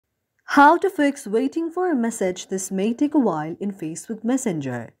How to fix waiting for a message. This may take a while in Facebook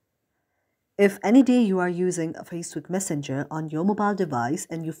Messenger. If any day you are using a Facebook Messenger on your mobile device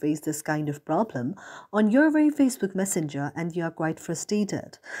and you face this kind of problem on your very Facebook Messenger and you are quite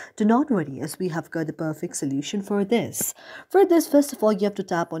frustrated, do not worry as we have got the perfect solution for this. For this, first of all, you have to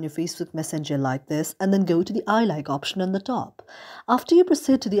tap on your Facebook Messenger like this and then go to the I like option on the top. After you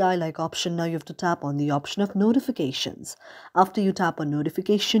proceed to the I like option, now you have to tap on the option of notifications. After you tap on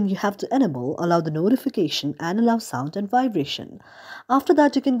notification, you have to allow the notification and allow sound and vibration. After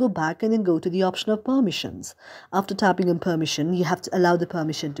that, you can go back and then go to the option of permissions. After tapping on permission, you have to allow the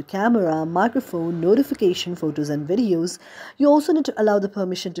permission to camera, microphone, notification, photos and videos. You also need to allow the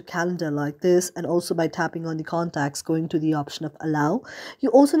permission to calendar like this, and also by tapping on the contacts going to the option of allow. You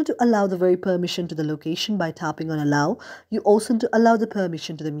also need to allow the very permission to the location by tapping on allow. You also need to allow the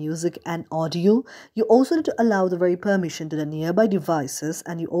permission to the music and audio. You also need to allow the very permission to the nearby devices,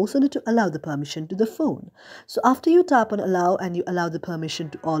 and you also need to allow the permission to the phone. So after you tap on allow and you allow the permission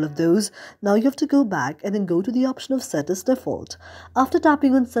to all of those, now you have to go back and then go to the option of set as default. After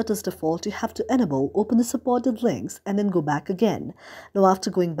tapping on set as default, you have to open the supported links and then go back again. Now after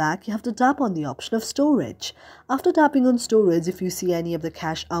going back, you have to tap on the option of storage. After tapping on storage, if you see any of the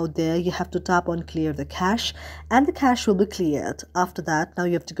cache out there, you have to tap on clear the cache and the cache will be cleared. After that, now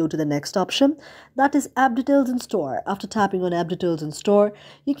you have to go to the next option, that is app details and store. After tapping on app details and store,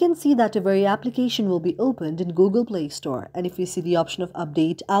 you can see that your very application will be opened in Google Play Store. And if you see the option of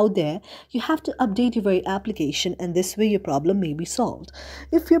update out there, you have to update your very application, and this way your problem may be solved.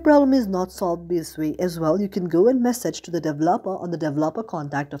 If your problem is not solved this way as well, you can go and message to the developer on the developer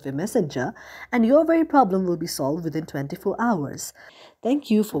contact of your messenger, and your very problem will be solved within 24 hours. Thank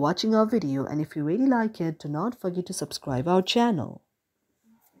you for watching our video, and if you really like it, do not forget to subscribe our channel.